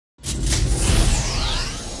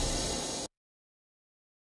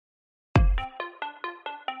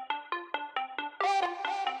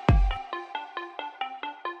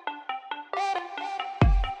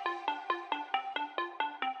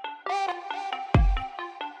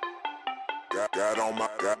got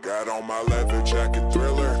on my leather jacket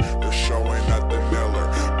Thriller. The show ain't nothing iller.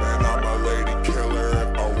 Man, I'm a lady killer.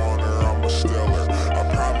 If I want her, I'm a stealer.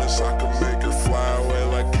 I promise I can make her fly away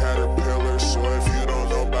like caterpillar. So if you don't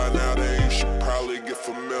know by now, then you should probably get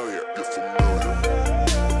familiar. So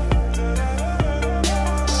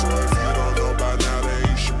if you don't know by now, then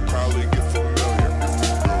you should probably get familiar.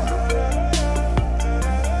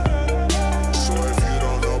 So if you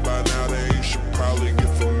don't know by now, then you should probably get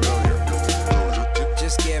familiar.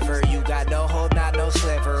 Just give her, you got no hold, not no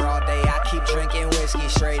sliver. All day I keep drinking whiskey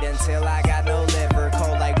straight until I got no liver.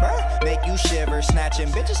 Cold like burr, make you shiver. Snatching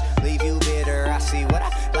bitches, leave you bitter. I see what I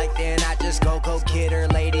like, then I just go get her.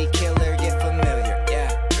 Lady killer, get familiar, yeah.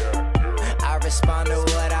 I respond to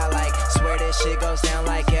what I like. Swear this shit goes down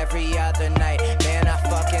like every other night. Man, I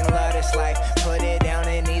fucking love this life. Put it down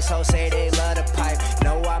and these hoes say they love the pipe.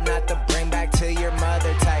 No, I'm not the bring back to your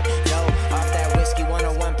mother type. No, off that whiskey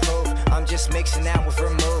 101 proof. I'm just mixing that with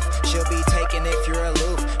vermouth. She'll be taken if you're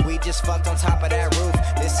aloof. We just fucked on top of that roof.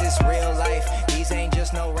 This is real life. These ain't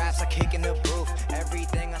just no raps I kick in the booth.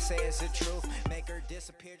 Everything I say is the truth. Make her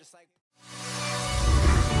disappear just like